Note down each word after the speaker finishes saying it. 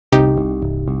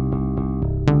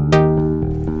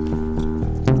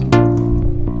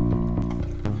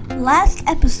last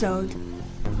episode.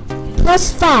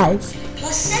 Plus 5.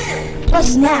 Plus 7.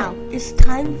 Plus Now it's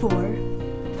time for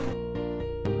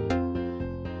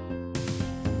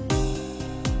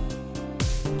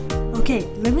Okay,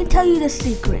 let me tell you the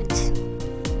secret.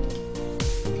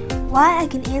 Why I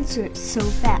can answer it so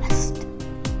fast.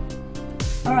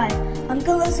 Alright, I'm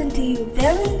gonna listen to you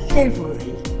very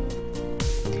carefully.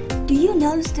 Do you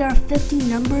notice there are 50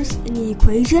 numbers in the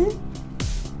equation?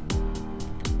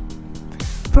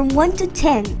 From 1 to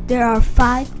 10, there are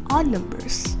 5 odd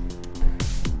numbers.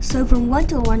 So from 1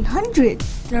 to 100,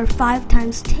 there are 5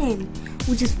 times 10,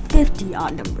 which is 50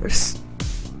 odd numbers.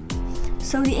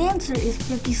 So the answer is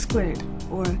 50 squared,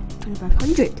 or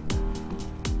 2500.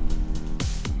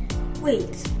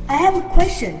 Wait, I have a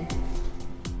question.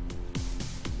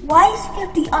 Why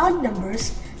is 50 odd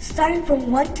numbers starting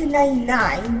from 1 to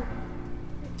 99?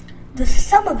 The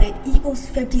sum of it equals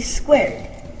 50 squared.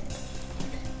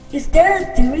 Is there a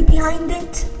theory behind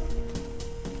it?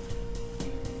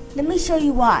 Let me show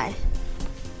you why.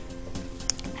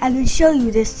 I can show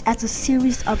you this as a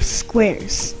series of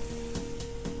squares.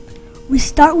 We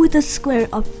start with the square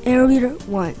of area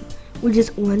 1, which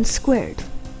is 1 squared.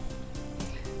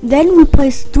 Then we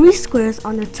place 3 squares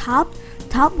on the top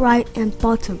right, and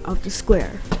bottom of the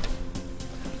square.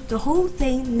 The whole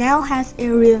thing now has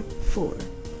area 4.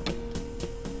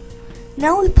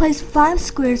 Now we place 5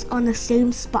 squares on the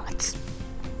same spots.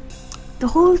 The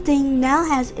whole thing now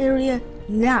has area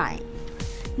 9.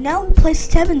 Now we place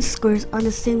 7 squares on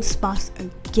the same spots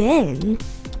again.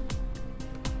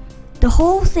 The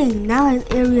whole thing now has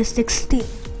area 16.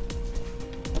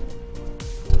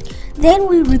 Then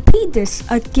we repeat this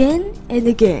again and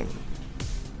again.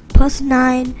 Plus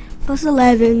 9, plus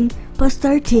 11, plus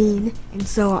 13, and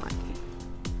so on.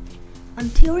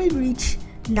 Until we reach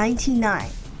 99.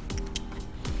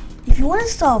 If you want to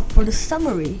solve for the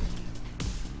summary,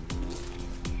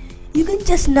 you can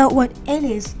just note what n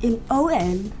is in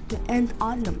on, the nth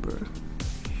odd number.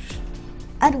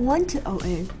 Add 1 to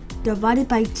on, divide it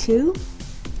by 2,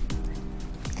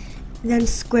 then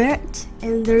square it,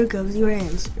 and there goes your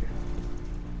answer.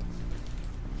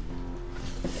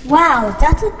 Wow,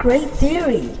 that's a great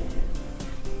theory.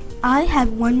 I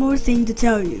have one more thing to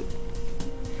tell you.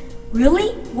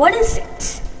 Really? What is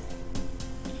it?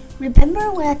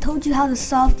 Remember when I told you how to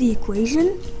solve the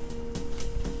equation?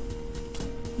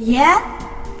 Yeah?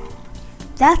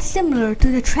 That's similar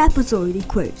to the trapezoid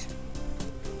equation.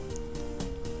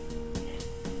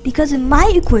 Because in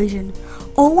my equation,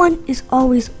 O1 is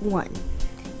always 1,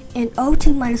 and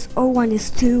O2 minus O1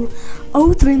 is 2,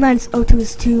 O3 minus O2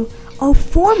 is 2,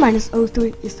 O4 minus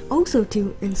O3 is also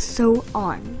 2, and so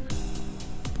on.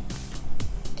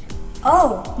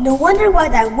 Oh, no wonder why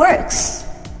that works.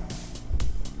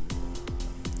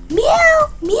 Meow,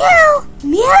 meow,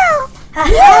 meow, Meow,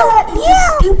 meow, you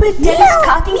stupid Dennis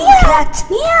copying cat.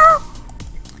 Meow.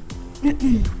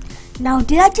 Now,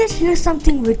 did I just hear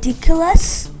something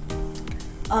ridiculous?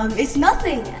 It's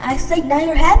nothing. I said now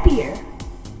you're happier.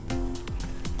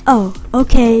 Oh,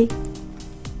 okay.